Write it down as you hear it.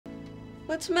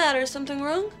What's the matter? Something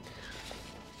wrong?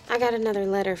 I got another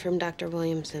letter from Dr.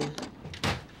 Williamson.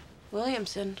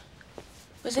 Williamson?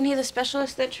 Wasn't he the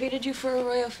specialist that treated you for a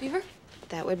royal fever?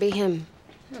 That would be him.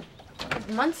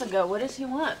 Months ago. What does he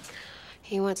want?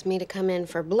 He wants me to come in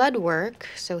for blood work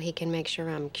so he can make sure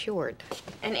I'm cured.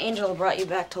 An angel brought you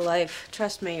back to life.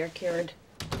 Trust me, you're cured.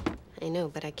 I know,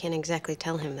 but I can't exactly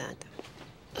tell him that.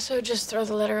 So just throw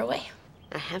the letter away.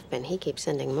 I have been. He keeps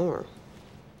sending more.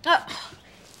 Oh,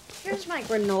 here's my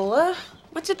granola.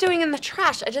 What's it doing in the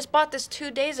trash? I just bought this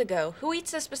 2 days ago. Who eats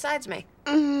this besides me?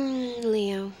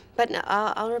 Leo. But no,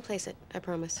 I'll replace it. I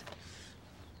promise.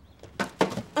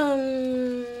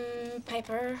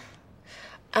 Piper.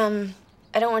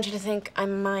 I don't want you to think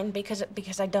I'm mine because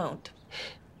I don't.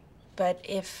 But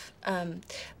if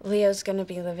Leo's gonna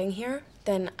be living here,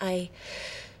 then I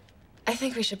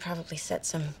think we should probably set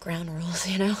some ground rules,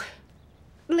 you know?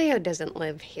 Leo doesn't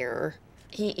live here.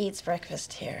 He eats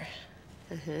breakfast here.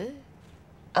 Uh-huh.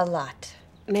 A lot.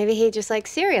 Maybe he just likes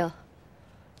cereal.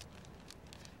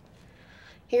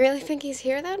 You really think he's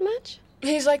here that much?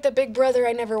 He's like the big brother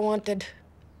I never wanted.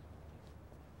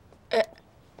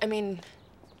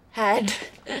 Had.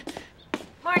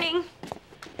 Morning.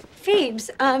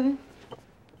 Phoebes,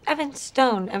 Evan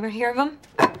Stone. Ever hear of him?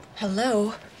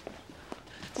 Hello?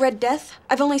 Red Death?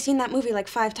 I've only seen that movie like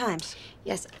 5 times.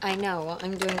 Yes, I know. Well,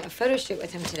 I'm doing a photo shoot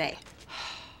with him today.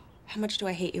 How much do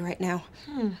I hate you right now?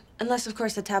 Unless, of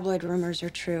course, the tabloid rumors are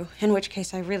true, in which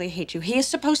case I really hate you. He is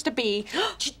supposed to be...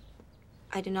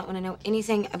 I do not want to know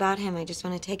anything about him. I just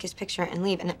want to take his picture and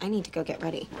leave, and I need to go get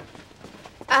ready.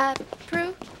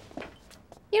 Prue?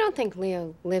 You don't think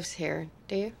Leo lives here,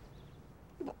 do you?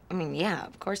 I mean, yeah,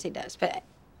 of course he does. But,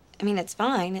 I mean, it's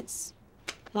fine. As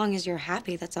long as you're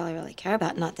happy, that's all I really care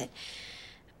about. Not that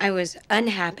I was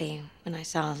unhappy when I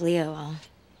saw Leo all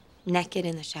naked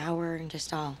in the shower and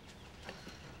just all...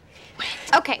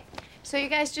 Okay, so you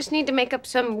guys just need to make up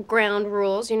some ground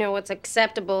rules. You know, what's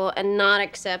acceptable and not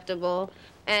acceptable.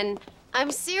 And I'm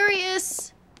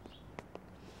serious.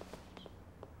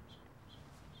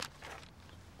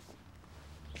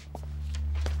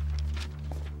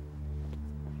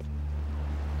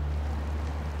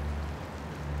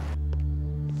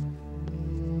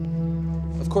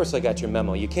 Of course I got your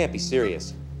memo. You can't be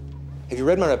serious. Have you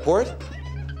read my report?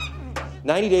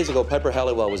 90 days ago, Pepper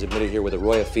Haliwell was admitted here with a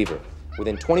royal fever.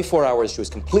 Within 24 hours, she was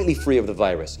completely free of the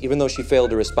virus, even though she failed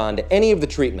to respond to any of the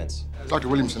treatments. Dr.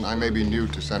 Williamson, I may be new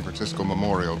to San Francisco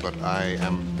Memorial, but I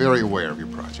am very aware of your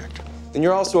project. Then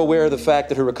you're also aware of the fact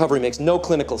that her recovery makes no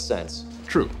clinical sense.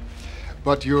 True.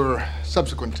 But your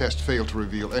subsequent test failed to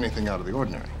reveal anything out of the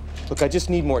ordinary. Look, I just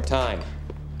need more time.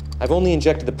 I've only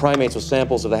injected the primates with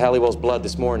samples of the Haliwell's blood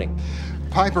this morning.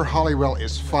 Piper Haliwell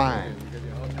is fine.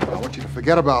 I want you to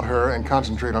forget about her and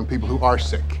concentrate on people who are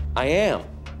sick. I am.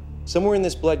 Somewhere in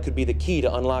this blood could be the key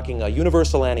to unlocking a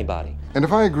universal antibody. And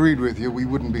if I agreed with you, we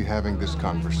wouldn't be having this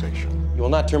conversation. You will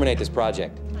not terminate this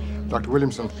project. Dr.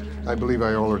 Williamson, I believe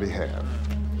I already have.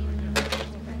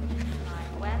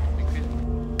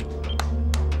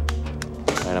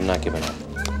 All right, I'm not giving up.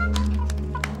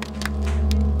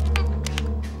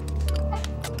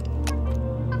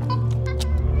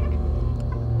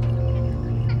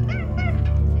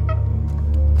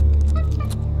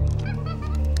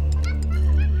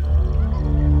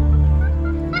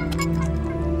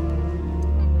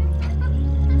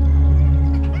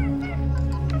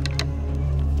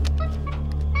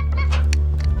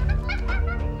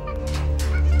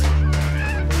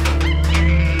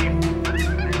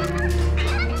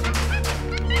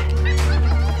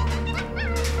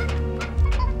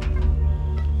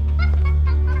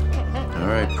 All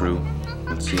right, Prue.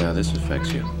 Let's see how this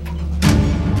affects you.